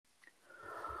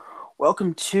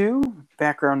Welcome to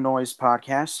Background Noise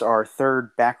Podcast, our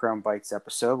third Background Bites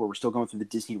episode, where we're still going through the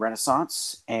Disney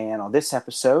Renaissance. And on this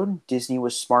episode, Disney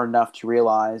was smart enough to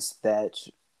realize that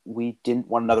we didn't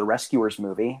want another Rescuers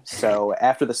movie. So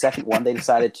after the second one, they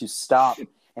decided to stop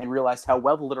and realized how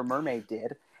well The Little Mermaid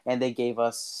did. And they gave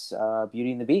us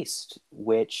Beauty and the Beast,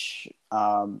 which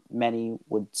many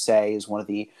would say is one of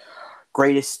the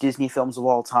greatest Disney films of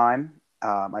all time,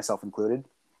 myself included.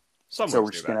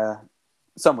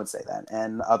 Some would say that,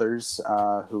 and others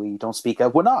who we don't speak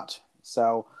of would not.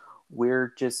 So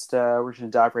we're just going to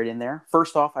dive right in there.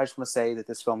 First off, I just want to say that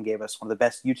this film gave us one of the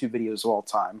best YouTube videos of all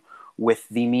time, with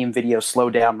the meme video "Slow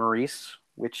Down, Maurice,"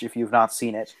 which, if you've not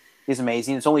seen it, is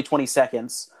amazing. It's only 20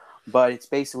 seconds, but it's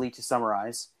basically, to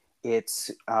summarize,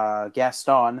 it's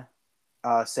Gaston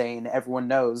saying everyone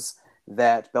knows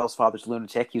that Belle's father's a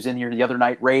lunatic. He was in here the other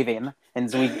night raving,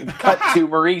 and so we cut to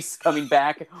Maurice coming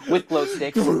back with glow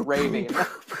sticks, raving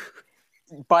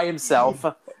by himself.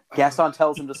 Gaston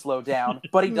tells him to slow down,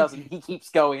 but he doesn't. He keeps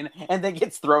going, and then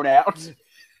gets thrown out.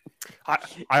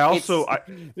 I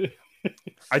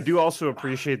do also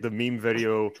appreciate the meme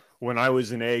video. When I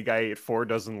was an egg, I ate 4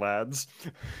 dozen lads.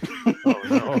 Oh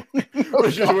no!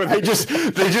 Which is where they just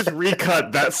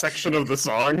recut that section of the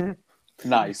song.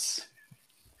 Nice.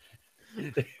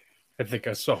 I think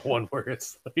I saw one where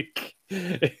it's like,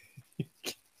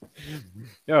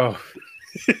 oh,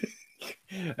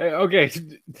 okay,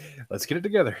 let's get it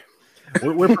together.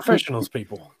 We're professionals,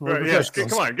 people. Yes, come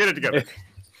on, get it together.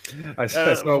 I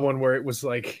saw one where it was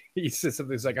like, he said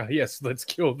something like, oh, yes, let's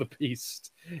kill the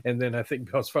beast. And then I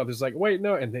think Belle's father's like, wait,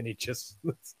 no. And then he just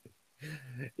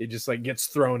like gets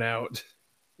thrown out.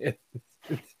 And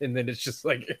then it's just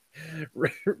like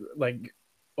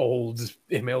old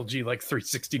MLG, like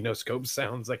 360 no scope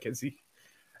sounds like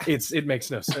it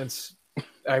makes no sense.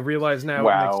 I realize now.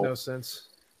 Wow. It makes no sense.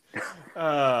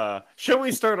 Shall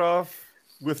we start off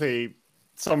with a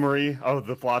summary of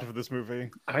the plot of this movie?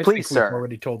 I think we've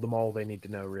already told them all they need to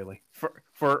know, really.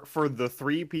 For the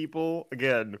three people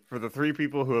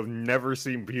who have never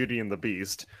seen Beauty and the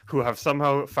Beast, who have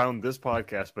somehow found this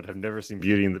podcast but have never seen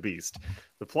Beauty and the Beast,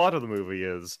 the plot of the movie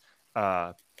is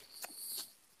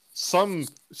some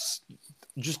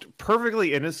just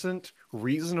perfectly innocent,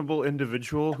 reasonable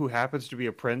individual who happens to be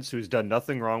a prince who's done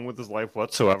nothing wrong with his life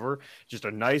whatsoever, just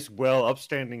a nice,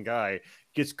 upstanding guy,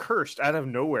 gets cursed out of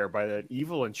nowhere by that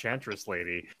evil enchantress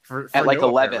lady for at like no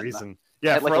 11 reason.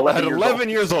 Yeah, at 11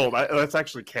 years old. That's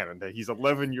actually canon. He's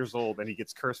 11 years old and he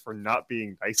gets cursed for not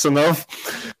being nice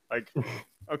enough. Like,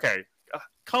 okay,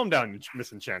 calm down,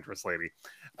 Miss Enchantress lady.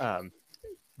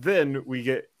 Then we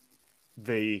get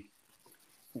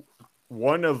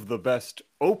one of the best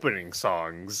opening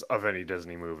songs of any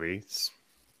Disney movie.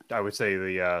 I would say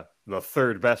the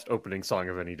third best opening song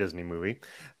of any Disney movie,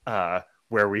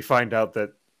 where we find out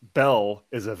that Belle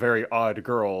is a very odd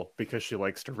girl because she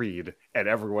likes to read, and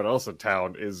everyone else in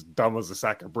town is dumb as a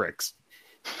sack of bricks.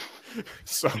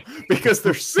 So, because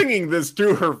they're singing this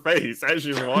to her face as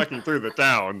she's walking through the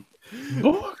town.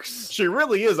 Books! She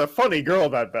really is a funny girl,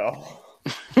 that Belle.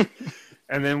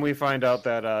 And then we find out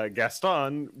that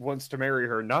Gaston wants to marry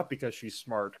her not because she's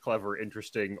smart, clever,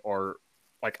 interesting, or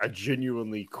like a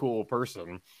genuinely cool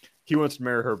person. He wants to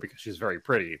marry her because she's very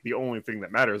pretty. The only thing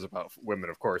that matters about women,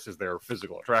 of course, is their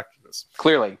physical attractiveness.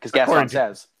 Clearly, because Gaston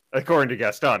says. According to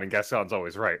Gaston, and Gaston's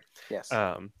always right. Yes.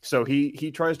 So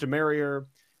he tries to marry her,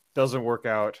 doesn't work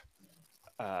out.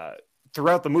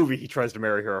 Throughout the movie, he tries to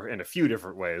marry her in a few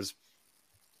different ways.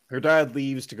 Her dad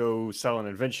leaves to go sell an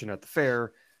invention at the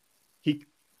fair. He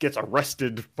gets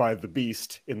arrested by the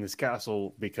Beast in this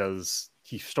castle because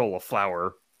he stole a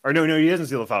flower. Or no, he doesn't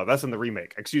steal a flower. That's in the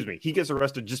remake. Excuse me. He gets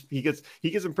arrested. He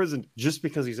gets imprisoned just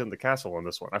because he's in the castle in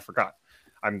this one. I forgot.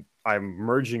 I'm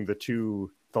merging the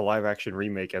live action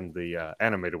remake and the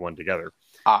animated one together.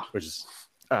 Which is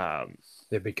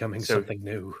they're becoming something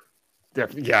new.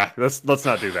 Yeah, let's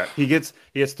not do that. He gets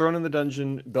thrown in the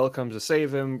dungeon. Belle comes to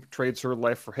save him, trades her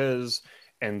life for his,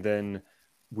 and then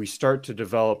we start to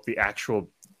develop the actual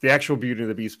Beauty and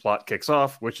the Beast plot kicks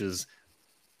off, which is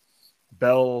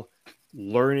Belle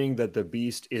learning that the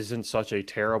Beast isn't such a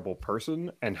terrible person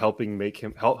and helping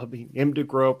him to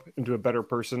grow up into a better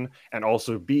person, and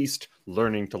also Beast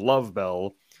learning to love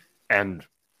Belle and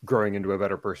growing into a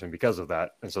better person because of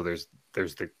that. And so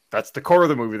that's the core of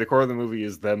the movie. The core of the movie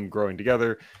is them growing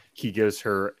together. He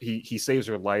saves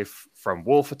her life from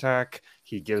wolf attack.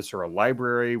 He gives her a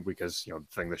library because, the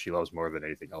thing that she loves more than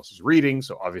anything else is reading.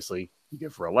 So obviously you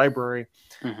give her a library.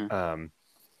 Mm-hmm.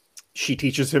 She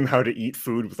teaches him how to eat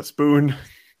food with a spoon.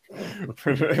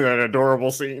 An adorable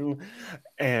scene.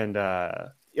 And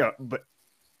but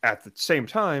at the same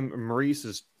time, Maurice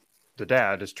is the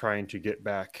dad, is trying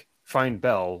to find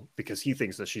Belle because he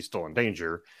thinks that she's still in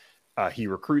danger. He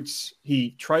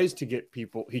tries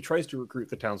to recruit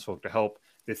the townsfolk to help.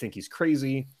 They think he's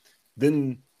crazy.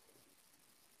 Then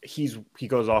he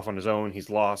goes off on his own. He's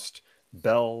lost.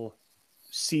 Belle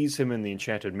sees him in the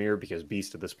enchanted mirror because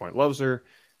Beast at this point loves her.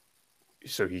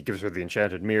 So he gives her the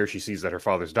enchanted mirror. She sees that her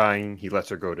father's dying. He lets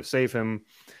her go to save him.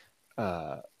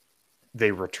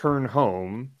 They return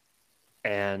home,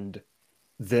 and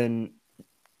then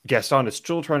Gaston is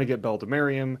still trying to get Belle to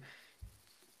marry him.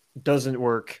 Doesn't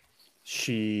work.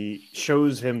 She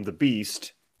shows him the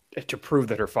Beast to prove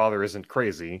that her father isn't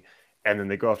crazy, and then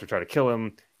they go off to try to kill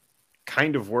him.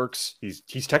 Kind of works.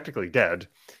 He's technically dead.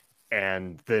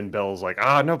 And then Belle's like,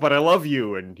 no, but I love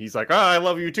you. And he's like, I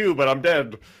love you too, but I'm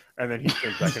dead. And then he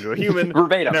turns back into a human.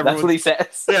 Verbatim, that's what he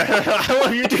says. Yeah, I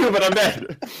love you too, but I'm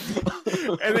dead.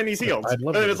 And then he's healed. I'd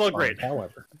love and then to it's all respond, great.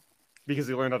 however. Because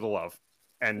he learned how to love.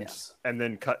 And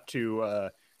then cut to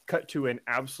a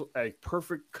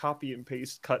perfect copy and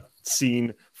paste cut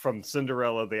scene from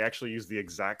Cinderella. They actually use the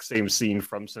exact same scene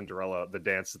from Cinderella, the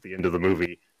dance at the end of the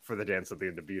movie, for the dance at the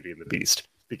end of Beauty and the Beast.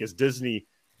 Because Disney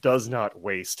does not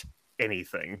waste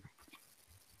anything.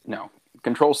 No.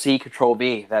 Control C, Control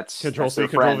V. Control C,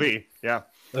 Control V. Yeah.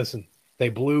 Listen, they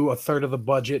blew a third of the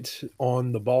budget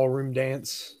on the ballroom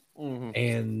dance,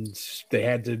 and they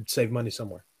had to save money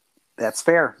somewhere. That's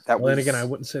fair. Then again, I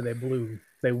wouldn't say they blew.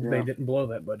 They didn't blow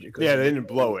that budget. Yeah, they didn't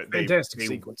blow it. Fantastic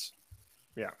sequence.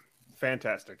 Yeah,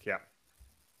 fantastic. Yeah.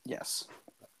 Yes.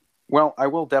 Well, I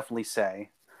will definitely say,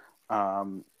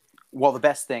 the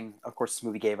best thing, of course, this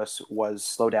movie gave us was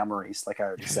Slow Down Maurice, like I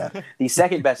already said. The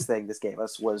second best thing this gave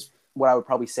us was what I would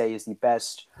probably say is the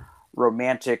best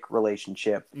romantic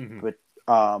relationship with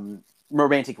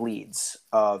romantic leads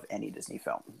of any Disney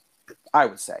film. I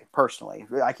would say, personally.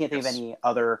 I can't think of any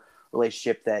other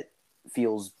relationship that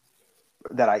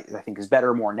I think is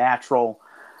better, more natural.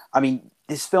 I mean,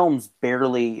 this film's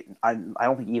barely, I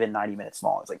don't think even 90 minutes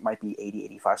long. It's like, might be 80,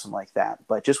 85, something like that.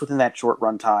 But just within that short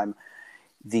runtime,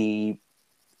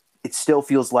 it still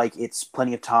feels like it's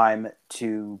plenty of time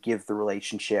to give the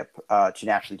relationship to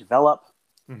naturally develop.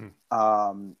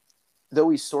 Though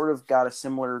we sort of got a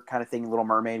similar kind of thing in Little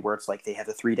Mermaid, where it's like they have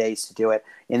the 3 days to do it.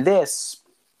 In this,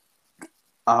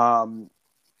 at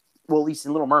least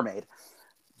in Little Mermaid,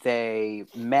 they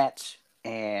met,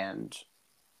 and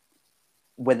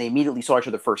when they immediately saw each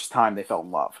other the first time, they fell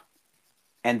in love.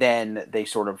 And then they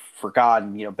sort of forgot,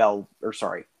 and,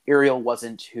 Ariel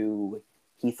wasn't who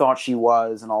he thought she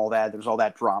was and all that. There was all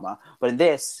that drama. But in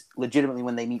this, legitimately,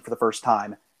 when they meet for the first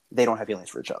time, they don't have feelings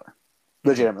for each other.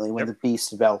 Legitimately, when the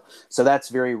Beast and Belle. So that's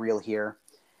very real here.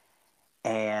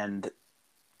 And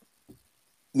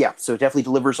yeah, so it definitely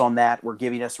delivers on that. We're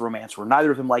giving us a romance where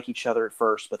neither of them like each other at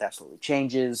first, but that slowly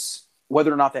changes.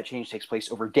 Whether or not that change takes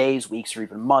place over days, weeks, or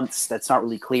even months, that's not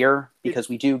really clear, because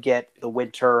we do get the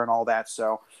winter and all that.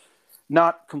 So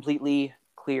not completely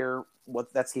clear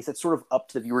what that's the case. That's sort of up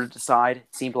to the viewer to decide, it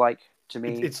seemed like to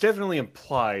me. It's definitely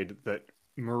implied that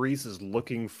Maurice is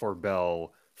looking for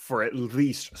Belle for at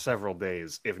least several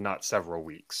days, if not several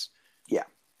weeks. Yeah.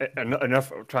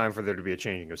 Enough time for there to be a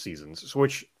changing of seasons,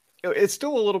 which it's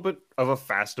still a little bit of a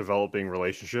fast developing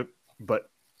relationship,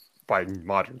 but by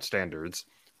modern standards,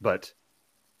 but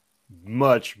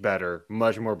much better,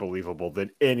 much more believable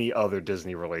than any other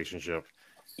Disney relationship.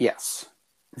 Yes.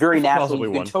 Very naturally.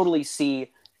 You can totally see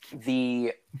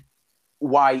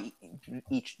why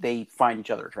they find each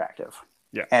other attractive.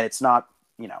 Yeah. And it's not,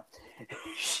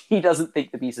 she doesn't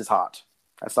think the Beast is hot.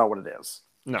 That's not what it is.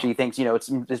 No. She thinks,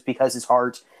 it's just because his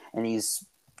heart and he's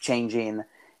changing,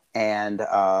 and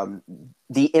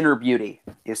the inner beauty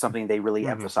is something they really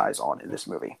emphasize on in this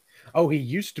movie. Oh, he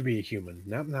used to be a human.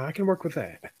 Now I can work with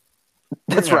that.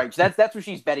 That's right. That's what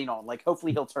she's betting on. Like,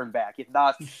 hopefully he'll turn back. If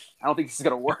not, I don't think this is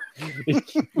going to work.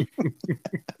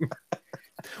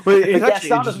 Well,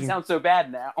 Gaston doesn't sound so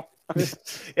bad now.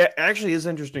 It actually is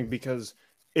interesting because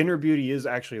inner beauty is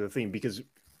actually the theme, because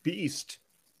Beast,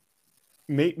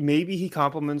 maybe he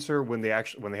compliments her when they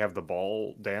have the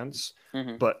ball dance,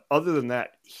 but other than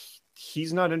that,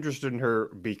 he's not interested in her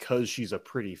because she's a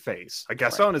pretty face.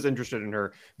 Gaston is interested in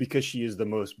her because she is the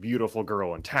most beautiful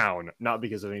girl in town, not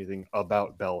because of anything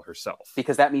about Belle herself.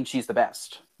 Because that means she's the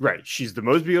best. Right. She's the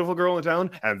most beautiful girl in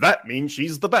town, and that means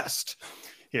she's the best.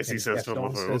 Yes, and he says to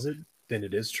Gaston says it, then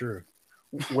it is true.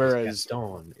 Whereas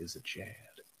Gaston is a Chad.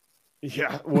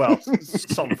 Yeah, well,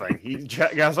 something.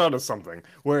 Gaston is something.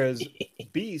 Whereas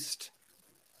Beast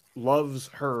loves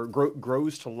her,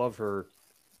 grows to love her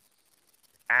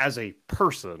as a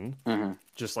person,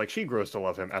 just like she grows to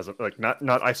love him as a, like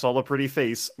not I saw a pretty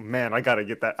face, man, I gotta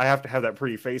get that, I have to have that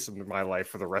pretty face in my life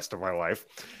for the rest of my life.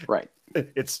 Right.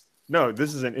 It's no,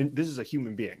 this is a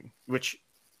human being, which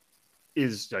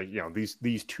is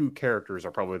these two characters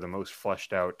are probably the most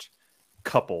fleshed out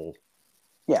couple.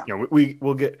 Yeah,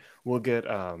 we'll get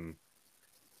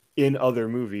in other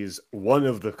movies, one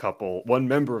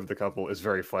member of the couple is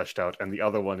very fleshed out, and the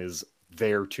other one is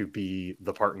there to be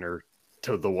the partner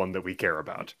to the one that we care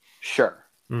about. Sure.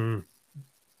 Mm.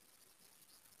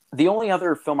 The only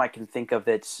other film I can think of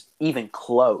that's even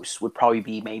close would probably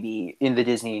be maybe in the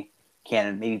Disney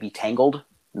canon, maybe be Tangled,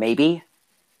 maybe.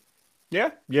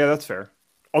 Yeah, that's fair.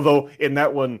 Although in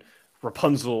that one,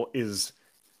 Rapunzel is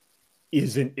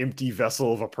an empty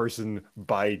vessel of a person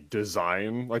by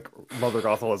design. Like Mother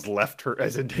Gothel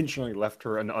has intentionally left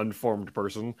her an unformed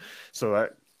person, so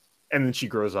that, and then she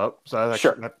grows up. So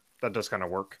that does kind of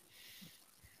work.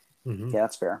 Mm-hmm. Yeah,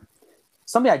 that's fair.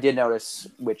 Something I did notice,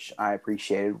 which I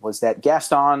appreciated, was that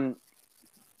Gaston,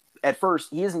 at first,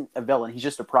 he isn't a villain. He's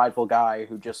just a prideful guy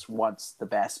who just wants the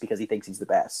best because he thinks he's the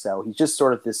best. So he's just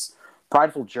sort of this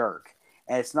prideful jerk.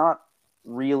 And it's not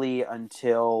really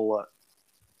until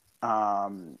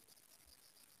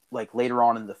like later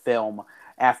on in the film,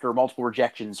 after multiple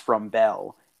rejections from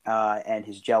Belle and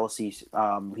his jealousy,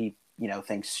 he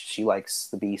thinks she likes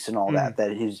the Beast and all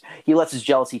that he lets his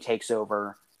jealousy take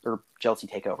over,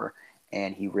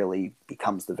 and he really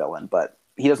becomes the villain. But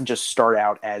he doesn't just start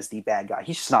out as the bad guy.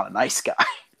 He's just not a nice guy.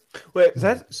 Wait,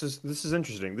 this is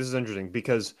interesting. This is interesting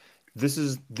because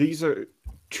these are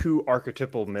two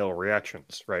archetypal male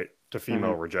reactions, right, to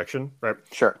female rejection, right?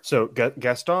 Sure. So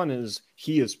Gaston is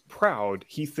proud.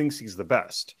 He thinks he's the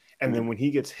best, and then when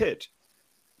he gets hit,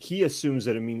 he assumes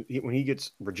that when he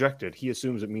gets rejected, he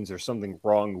assumes it means there's something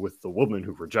wrong with the woman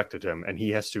who rejected him, and he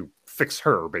has to fix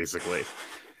her. Basically,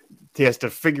 he has to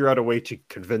figure out a way to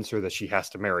convince her that she has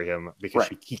to marry him because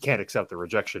he can't accept the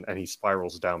rejection, and he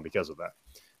spirals down because of that.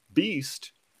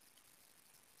 Beast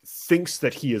thinks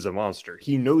that he is a monster.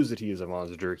 He knows that he is a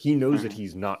monster. He knows that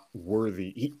he's not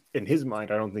worthy. In his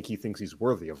mind, I don't think he thinks he's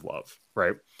worthy of love,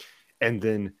 right? And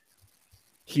then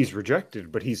he's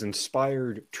rejected, but he's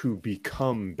inspired to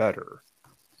become better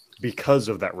because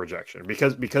of that rejection.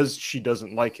 Because she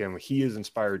doesn't like him, he is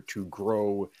inspired to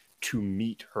grow to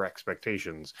meet her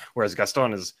expectations. Whereas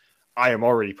Gaston is, I am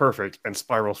already perfect, and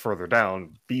spirals further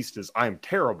down. Beast is, I am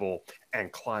terrible,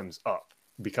 and climbs up,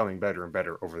 becoming better and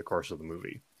better over the course of the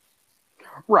movie.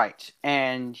 Right.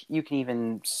 And you can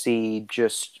even see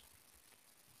just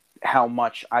how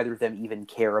much either of them even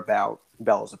care about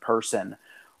Belle as a person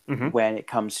when it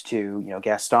comes to,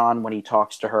 Gaston, when he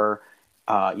talks to her,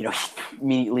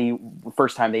 immediately,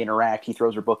 first time they interact, he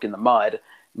throws her book in the mud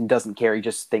and doesn't care. He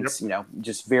just thinks,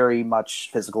 just very much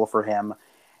physical for him.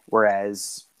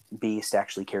 Whereas Beast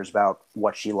actually cares about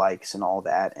what she likes and all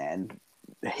that. And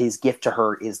his gift to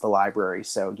her is the library.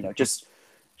 So, just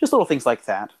little things like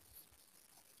that.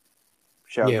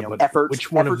 Show, effort.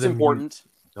 Which one effort's of them important.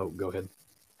 Oh, go ahead.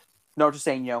 No, just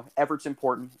saying, effort's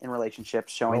important in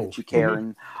relationships, showing that you care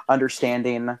and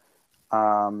understanding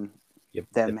them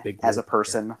as a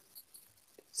person. Yeah.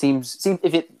 Seems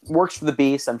if it works for the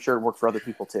Beast, I'm sure it worked for other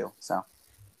people too. So,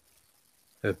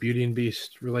 Beauty and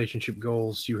Beast relationship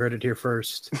goals. You heard it here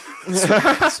first.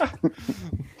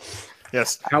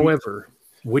 Yes. However,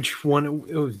 which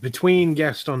one between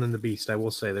Gaston and the Beast? I will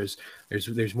say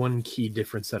there's one key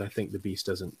difference that I think the Beast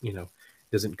doesn't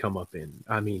come up in.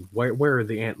 I mean, where are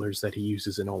the antlers that he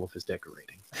uses in all of his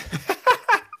decorating?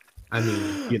 I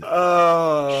mean,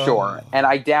 Sure. And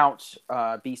I doubt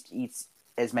Beast eats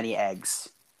as many eggs.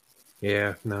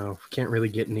 Yeah, no, can't really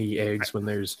get any eggs when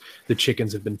the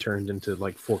chickens have been turned into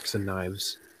like forks and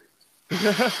knives.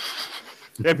 Yeah,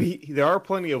 there are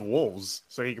plenty of wolves,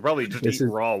 so he could probably just eat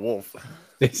raw wolf.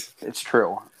 It's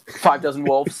true. 5 dozen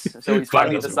wolves, so he's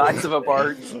finally the size of a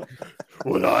barge.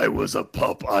 When I was a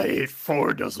pup, I ate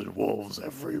 4 dozen wolves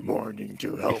every morning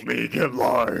to help me get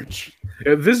large.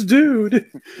 This dude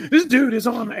is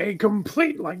on a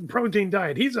complete protein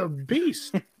diet. He's a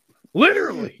beast,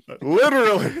 literally.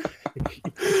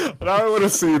 But I want to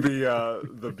see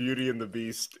the Beauty and the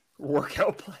Beast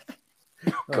workout plan.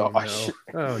 Gosh.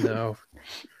 Oh no.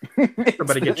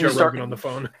 Somebody get Joe Rogan on the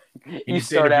phone. You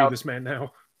start out this man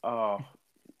now. Oh,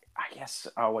 I guess.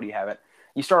 What do you have it?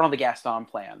 You start on the Gaston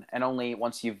plan, and only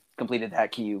once you've completed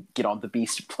that can you get on the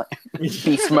Beast plan,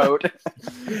 Beast mode.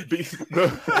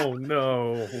 Oh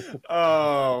no!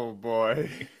 Oh boy!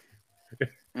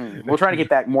 We're trying to get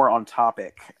back more on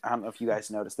topic. I don't know if you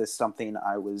guys noticed this. Something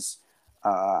I was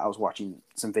watching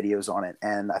some videos on it,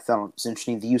 and I found it was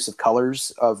interesting. The use of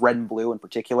colors of red and blue, in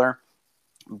particular.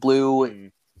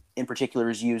 Blue in particular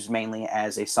is used mainly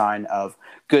as a sign of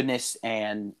goodness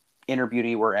and inner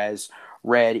beauty, whereas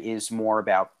red is more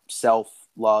about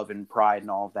self-love and pride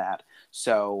and all of that.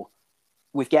 So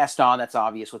with Gaston, that's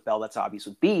obvious. With Belle, that's obvious.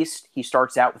 With Beast, he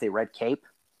starts out with a red cape.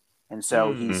 And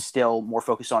so he's still more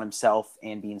focused on himself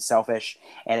and being selfish.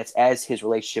 And it's as his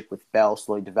relationship with Belle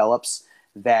slowly develops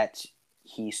that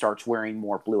he starts wearing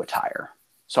more blue attire.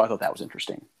 So I thought that was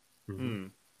interesting. Mm-hmm.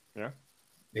 Yeah.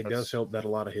 It does help that a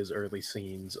lot of his early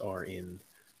scenes are in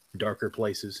darker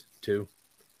places too.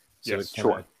 So yes,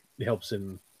 it helps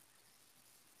him.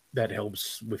 That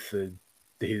helps with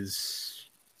his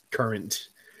current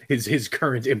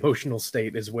emotional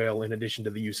state as well, in addition to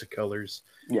the use of colors.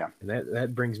 Yeah. And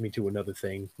that brings me to another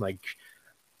thing. Like,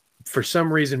 for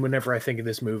some reason, whenever I think of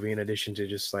this movie, in addition to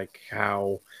just like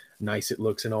how nice it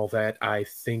looks and all that, I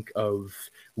think of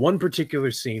one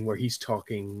particular scene where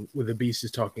the Beast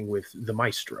is talking with the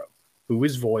Maestro, who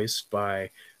is voiced by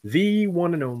the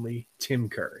one and only Tim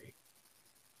Curry.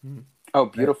 Oh,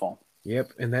 beautiful.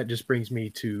 Yep. And that just brings me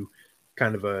to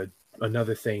kind of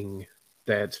another thing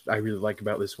that I really like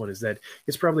about this one, is that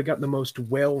it's probably got the most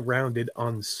well-rounded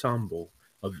ensemble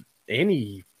of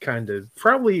any kind of,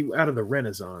 probably out of the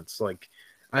Renaissance. Like,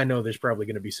 I know there's probably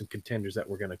going to be some contenders that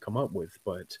we're going to come up with,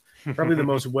 but probably the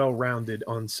most well-rounded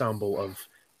ensemble of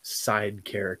side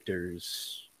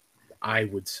characters, I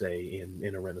would say,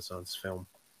 in a Renaissance film.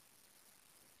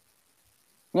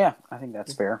 Yeah, I think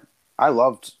that's fair. I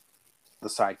loved the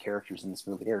side characters in this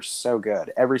movie. They're so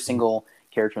good. Every single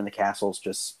character in the castle is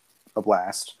just a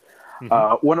blast.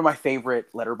 One of my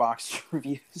favorite Letterboxd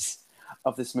reviews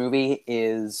of this movie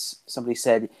is somebody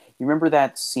said, "You remember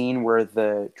that scene where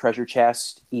the treasure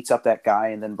chest eats up that guy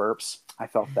and then burps? I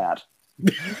felt that."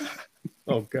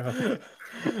 Oh God.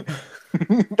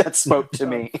 That spoke to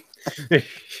me.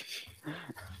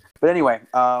 But anyway,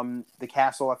 the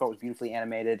castle I thought was beautifully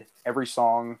animated. Every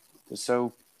song was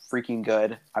so freaking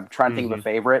good. I'm trying to think of a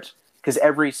favorite, because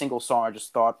every single song I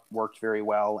just thought worked very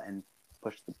well and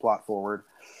pushed the plot forward.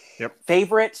 Yep.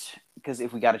 Favorite, because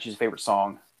if we got to choose a favorite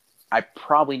song, I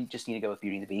probably just need to go with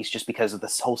Beauty and the Beast, just because of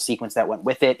this whole sequence that went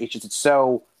with it. It's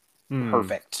so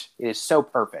perfect. It is so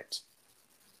perfect.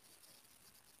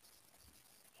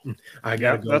 I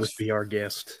gotta go with Be Our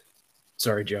Guest.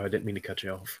 Sorry, Joe, I didn't mean to cut you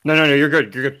off. No, you're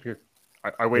good. You're good.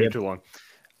 I waited too long.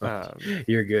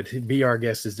 You're good. Be Our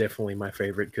Guest is definitely my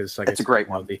favorite, because it's a great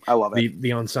one. I love it. The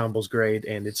ensemble's great,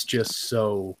 and it's just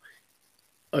so,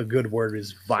 a good word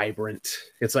is vibrant.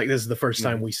 It's like this is the first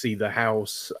time we see the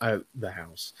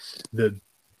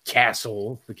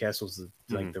castle. The castle's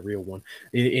like the real one,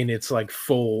 and it's like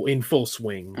in full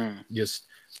swing, just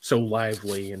so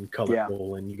lively and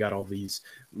colorful, and you got all these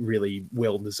really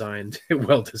well-designed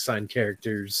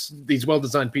characters, these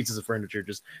well-designed pieces of furniture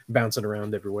just bouncing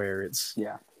around everywhere. It's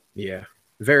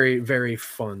very, very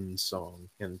fun song,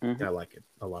 and I like it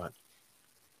a lot.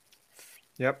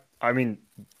 Yep. I mean,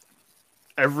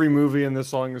 every movie in this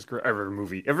song is great.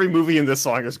 Every movie in this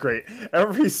song is great.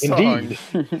 Every song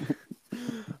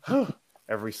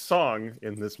every song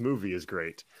in this movie is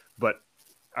great. But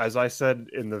as I said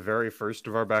in the very first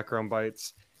of our background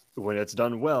bites, when it's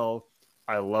done well,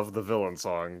 I love the villain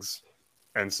songs.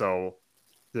 And so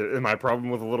my problem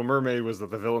with The Little Mermaid was that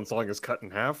the villain song is cut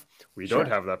in half. We don't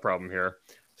have that problem here.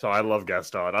 So I love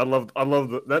Gaston. I love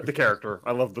the character.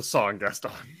 I love the song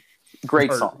Gaston.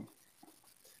 Great song.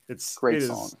 It's great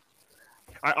song.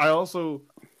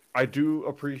 I do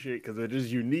appreciate, because it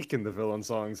is unique in the villain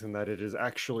songs in that it is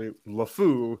actually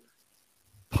LeFou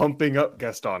pumping up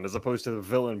Gaston as opposed to the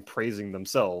villain praising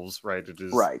themselves, right? It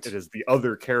is the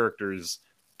other characters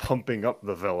pumping up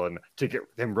the villain to get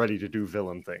him ready to do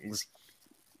villain things.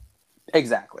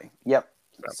 Exactly. Yep.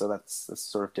 So that's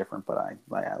sort of different, but I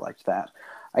liked that.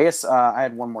 I guess I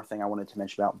had one more thing I wanted to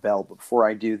mention about Belle, but before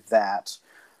I do that,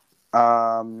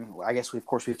 I guess we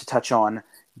have to touch on,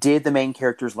 did the main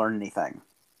characters learn anything?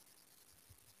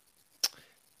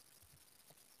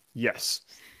 Yes.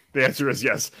 The answer is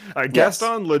yes.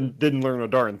 Gaston didn't learn a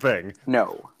darn thing.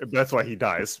 No. That's why he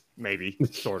dies, maybe,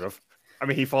 sort of. I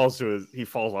mean, he falls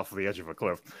off of the edge of a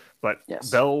cliff. But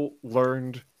Belle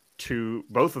learned to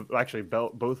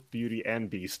both Beauty and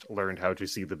Beast learned how to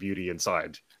see the beauty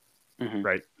inside.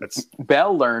 Right?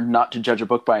 Belle learned not to judge a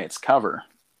book by its cover.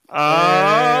 He likes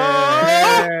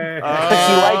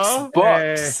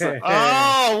books. Is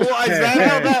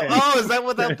that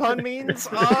what that pun means?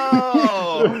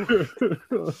 Oh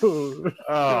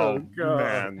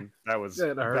man, that was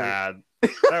bad.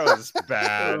 That was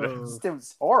bad. It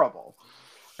was horrible.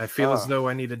 I feel as though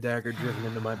I need a dagger driven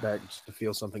into my back just to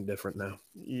feel something different now.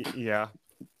 Yeah,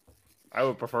 I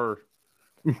would prefer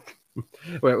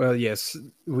Well, yes,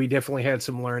 we definitely had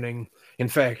some learning. In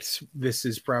fact, this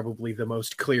is probably the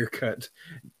most clear cut.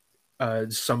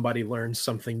 Somebody learns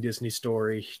something Disney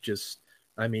story. Just,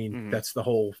 I mean, Mhm. that's the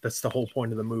whole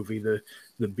point of the movie.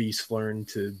 The beast learned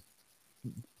to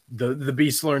the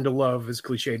beast learned to love, as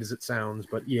cliched as it sounds.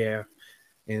 But yeah,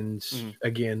 and Mhm.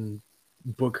 again,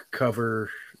 book cover,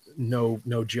 no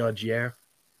judge. Yeah,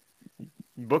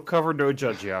 Book cover, no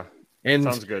judge. Yeah, and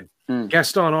sounds good.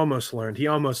 Gaston almost learned. He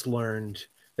almost learned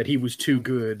that he was too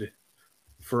good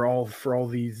for all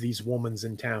these womans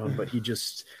in town, but he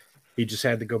just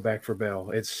had to go back for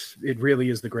Belle. It really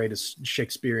is the greatest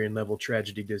Shakespearean level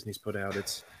tragedy Disney's put out.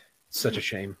 It's such a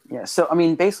shame. Yeah. So I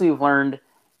mean, basically, we've learned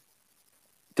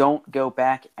don't go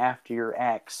back after your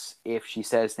ex if she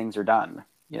says things are done.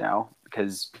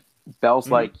 Because Belle's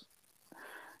like,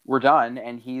 we're done,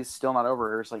 and he's still not over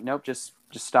her. It's like, nope, just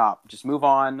stop, just move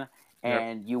on,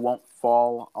 and you won't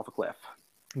fall off a cliff.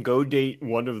 Go date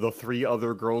one of the 3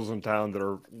 other girls in town that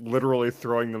are literally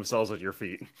throwing themselves at your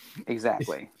feet.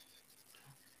 Exactly.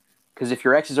 Because if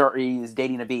your ex is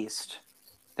dating a beast,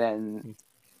 then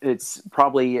it's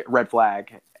probably a red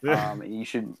flag. And you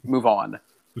should move on.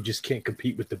 You just can't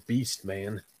compete with the beast,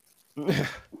 man.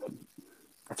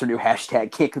 That's our new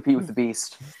hashtag. Can't compete with the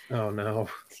beast. Oh no!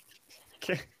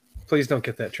 Can't, Please don't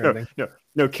get that trending.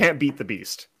 no, can't beat the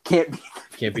beast. Can't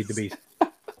beat the beast.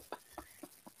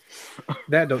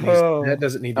 That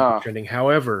doesn't need to be trending.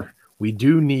 However, we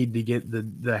do need to get the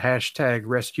hashtag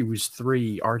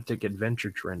Rescuers3 Arctic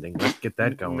Adventure trending. Let's get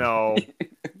that going.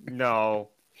 No.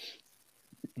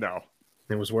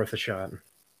 It was worth a shot.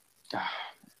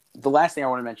 The last thing I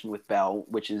want to mention with Belle,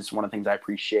 which is one of the things I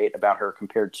appreciate about her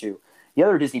compared to the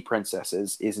other Disney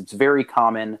princesses, is it's very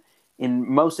common in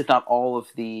most, if not all, of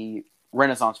the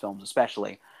Renaissance films,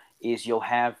 especially, is you'll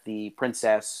have the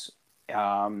princess.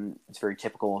 It's very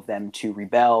typical of them to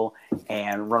rebel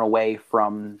and run away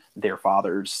from their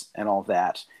fathers and all of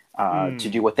that to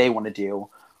do what they want to do.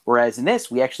 Whereas in this,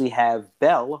 we actually have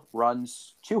Belle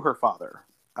runs to her father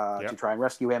to try and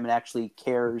rescue him, and actually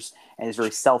cares and is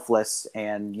very selfless,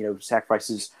 and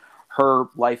sacrifices her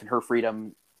life and her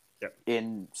freedom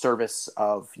in service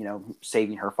of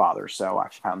saving her father. So I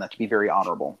found that to be very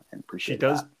honorable and appreciate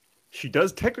that. She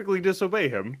does technically disobey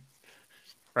him.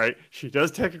 Right, she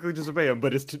does technically disobey him,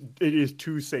 but it is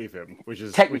to save him, which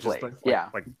is technically,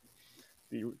 like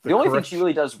the only thing she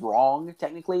really does wrong,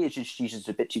 technically, is she's just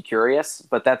a bit too curious.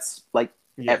 But that's like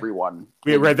everyone.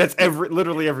 Yeah, right. That's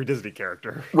literally every Disney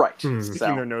character. Right, sticking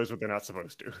their nose what they're not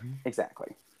supposed to.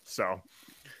 Exactly. So,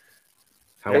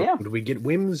 how would we get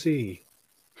whimsy?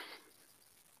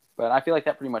 But I feel like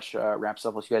that pretty much wraps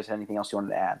up. Unless you guys had anything else you wanted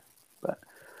to add, but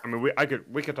I mean,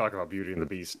 we could talk about Beauty and the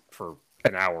Beast for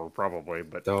an hour probably,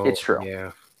 but it's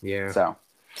true. Yeah. So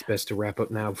it's best to wrap up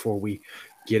now before we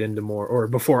get into more, or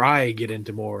before I get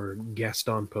into more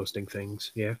Gaston posting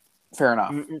things. Yeah. Fair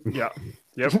enough. Yeah.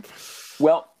 Yep.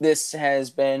 Well, this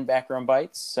has been Background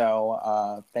Bites.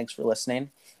 So thanks for listening.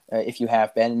 If you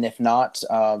have been, and if not,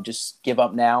 just give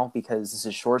up now, because this is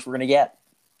as short as we're going to get.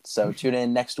 So tune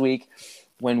in next week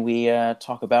when we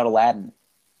talk about Aladdin.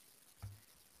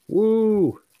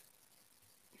 Woo!